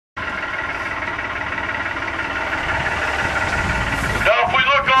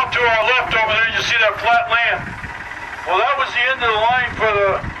to our left over there, you see that flat land. Well, that was the end of the line for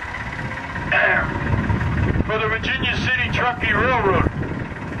the Virginia&Truckee Railroad.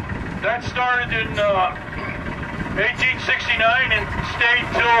 That started in 1869 and stayed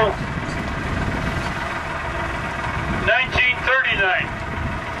till 1939.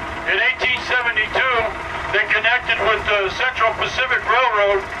 In 1872, they connected with the Central Pacific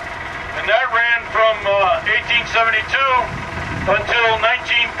Railroad, and that ran from 1872 until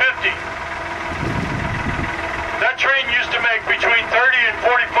 1950. That train used to make between 30 and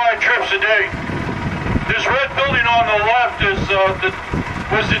 45 trips a day. This red building on the left was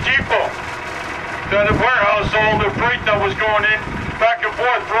the depot, the warehouse, all the freight that was going in back and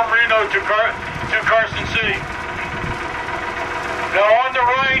forth from Reno to Carson City. Now on the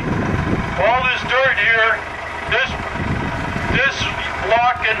right, all this dirt here, this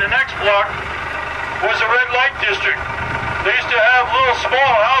block and the next block was a red light district. They used to have little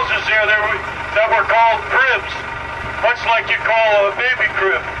small houses there that were called cribs, much like you call a baby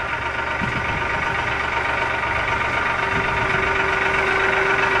crib.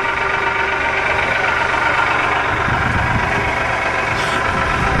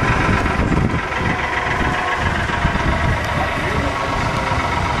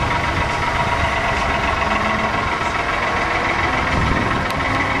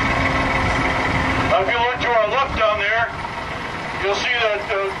 You'll see that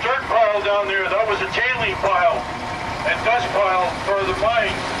dirt pile down there. That was a tailing pile and dust pile for the mine.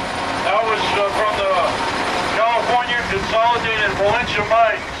 That was from the California Consolidated Valencia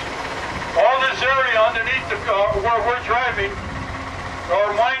mines. All this area underneath where we're driving are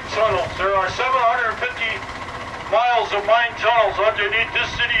mine tunnels. There are 750 miles of mine tunnels underneath this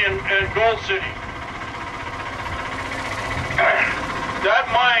city and Gold City. That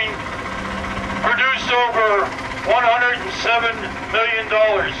mine produced over $107 million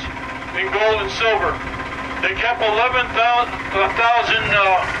in gold and silver. They kept 11,000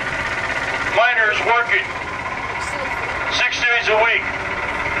 miners working 6 days a week.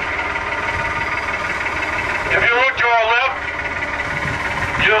 If you look to our left,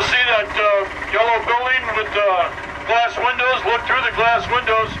 you'll see that yellow building with glass windows. Look through the glass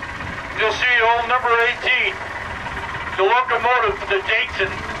windows, you'll see old number 18, the locomotive, the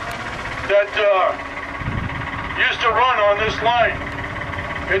Dayton, that used to run on this line.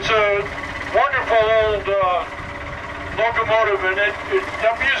 It's a wonderful old locomotive, and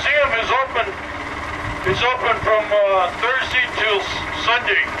the museum is open. It's open from Thursday till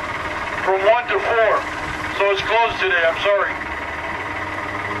Sunday, from 1 to 4. So it's closed today. I'm sorry.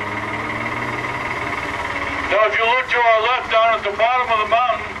 Now, if you look to our left, down at the bottom of the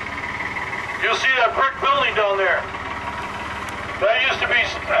mountain, you'll see that brick building down there. That used to be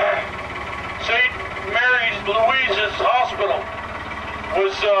St. Mary Louise's Hospital.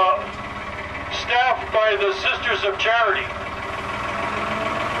 Was staffed by the Sisters of Charity.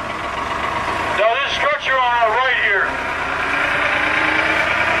 Now this structure on our right here,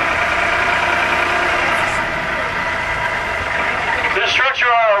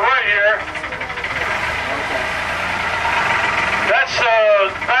 that's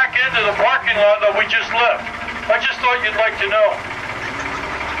back into the parking lot that we just left. I just thought you'd like to know.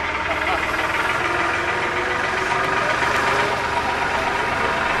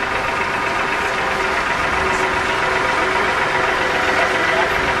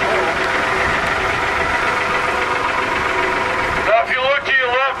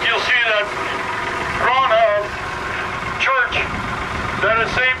 You'll see that church, that is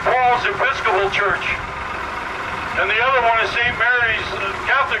St. Paul's Episcopal Church, and the other one is St. Mary's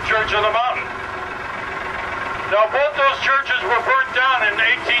Catholic Church on the mountain. Now both those churches were burnt down in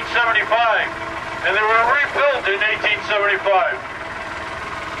 1875, and they were rebuilt in 1875.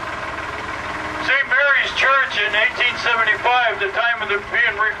 St. Mary's Church in 1875, the time of it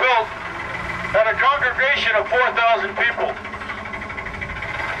being rebuilt, had a congregation of 4,000 people.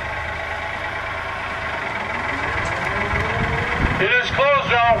 It is closed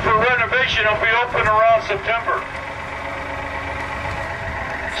now for renovation. It'll be open around September.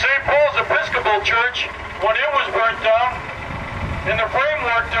 St. Paul's Episcopal Church, when it was burnt down, in the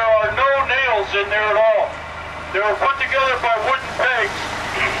framework there are no nails in there at all. They were put together by wooden pegs.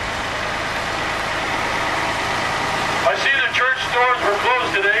 I see the church doors were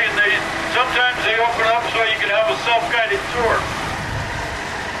closed today, and sometimes they open up so you can have a self-guided tour.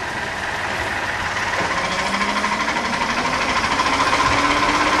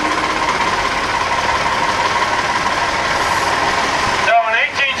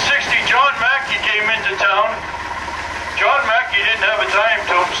 John Mackey didn't have a time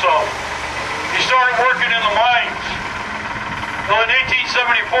to himself. He started working in the mines. Well, in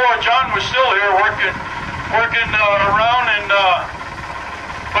 1874, John was still here working around, and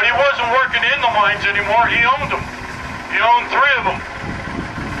but he wasn't working in the mines anymore. He owned them. He owned 3 of them.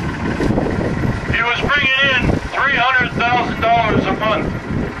 He was bringing in $300,000 a month.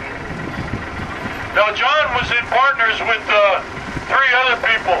 Now, John was in partners with 3 other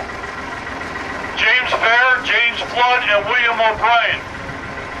people: James Fair, James Flood, and William O'Brien.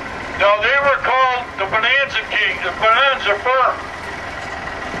 Now, they were called the Bonanza King, the Bonanza Firm.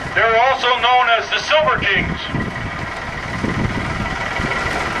 They were also known as the Silver Kings.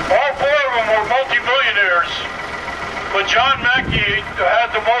 All 4 of them were multimillionaires, but John Mackey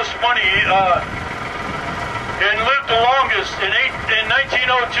had the most money and lived the longest. In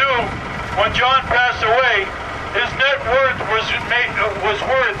 1902, when John passed away, his net worth was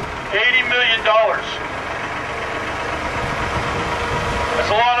worth $80 million. That's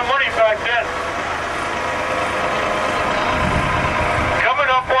a lot of money back then. Coming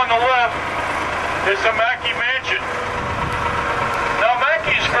up on the left is the Mackey Mansion. Now,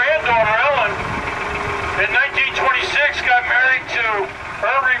 Mackey's granddaughter, Ellen, in 1926 got married to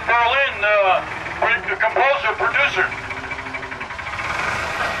Irving Berlin, the composer-producer.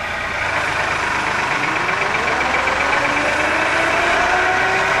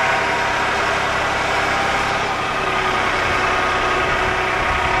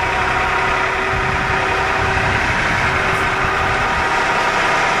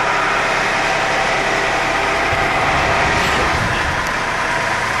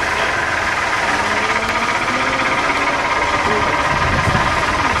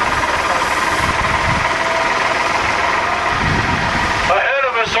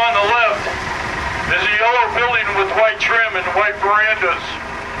 On the left is a yellow building with white trim and white verandas.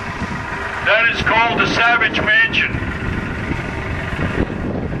 That is called the Savage Mansion.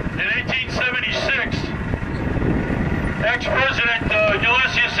 In 1876, ex-President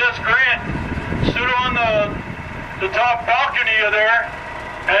Ulysses S. Grant stood on the top balcony of there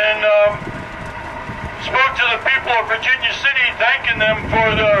and spoke to the people of Virginia City, thanking them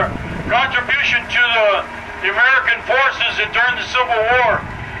for their contribution to the American forces during the Civil War,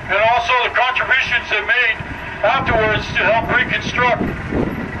 and also the contributions they made afterwards to help reconstruct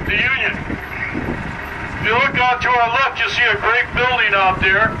the Union. If you look out to our left, you'll see a great building out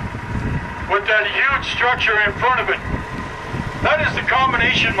there with that huge structure in front of it. That is the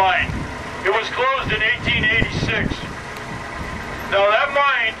combination mine. It was closed in 1886. Now that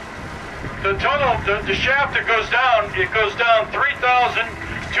mine, the tunnel, the shaft that goes down, it goes down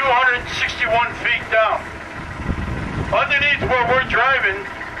 3,261 feet down. Underneath where we're driving,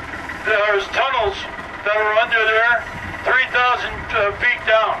 there's tunnels that are under there, 3,000 feet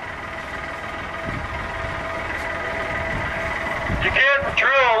down. You can't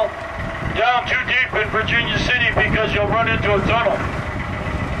drill down too deep in Virginia City because you'll run into a tunnel.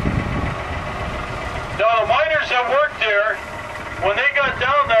 Now the miners that worked there, when they got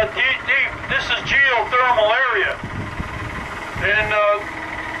down that deep, this is geothermal area. And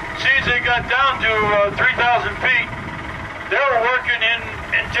since they got down to 3,000 feet, they were working in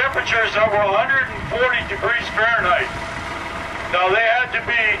temperatures that were 140 degrees Fahrenheit. Now they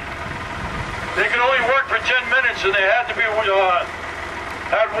could only work for 10 minutes, and they had to be,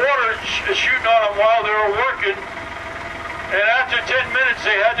 had water shooting on them while they were working. And after 10 minutes,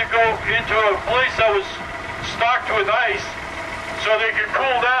 they had to go into a place that was stocked with ice so they could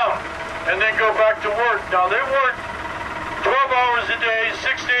cool down and then go back to work. Now they worked 12 hours a day,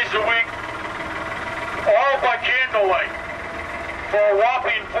 6 days a week, all by candlelight, for a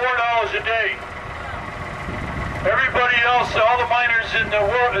whopping $4 a day. Everybody else, all the miners in the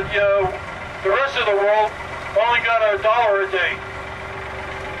world, the rest of the world, only got $1 a day.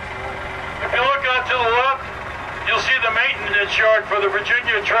 If you look out to the left, you'll see the maintenance yard for the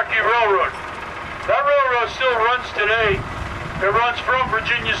Virginia&Truckee Railroad. That railroad still runs today. It runs from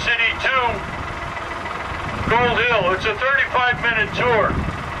Virginia City to Gold Hill. It's a 35-minute tour.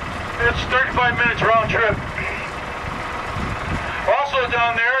 It's 35 minutes round trip. Also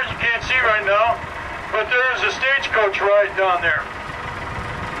down there, you can't see right now, but there's a stagecoach ride down there.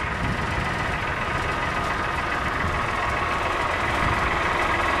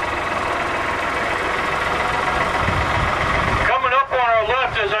 Coming up on our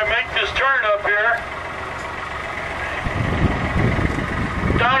left as I make this turn up here,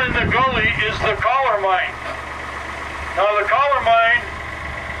 down in the gully is the Collar Mine. Now the Collar Mine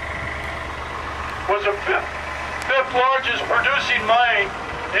was a fifth largest producing mine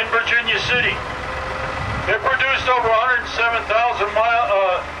in Virginia City. It produced over 107,000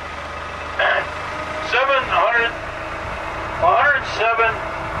 107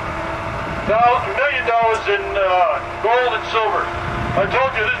 $1 million in gold and silver. I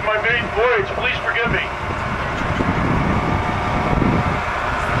told you this is my maiden voyage. Please forgive me.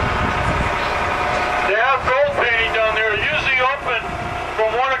 They have gold painting down there, usually open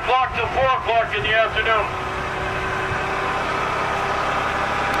from 1 o'clock to 4 o'clock in the afternoon.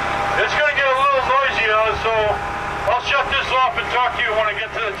 It's going to get a little noisy, so I'll shut this off and talk to you when I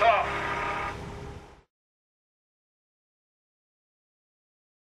get to the top.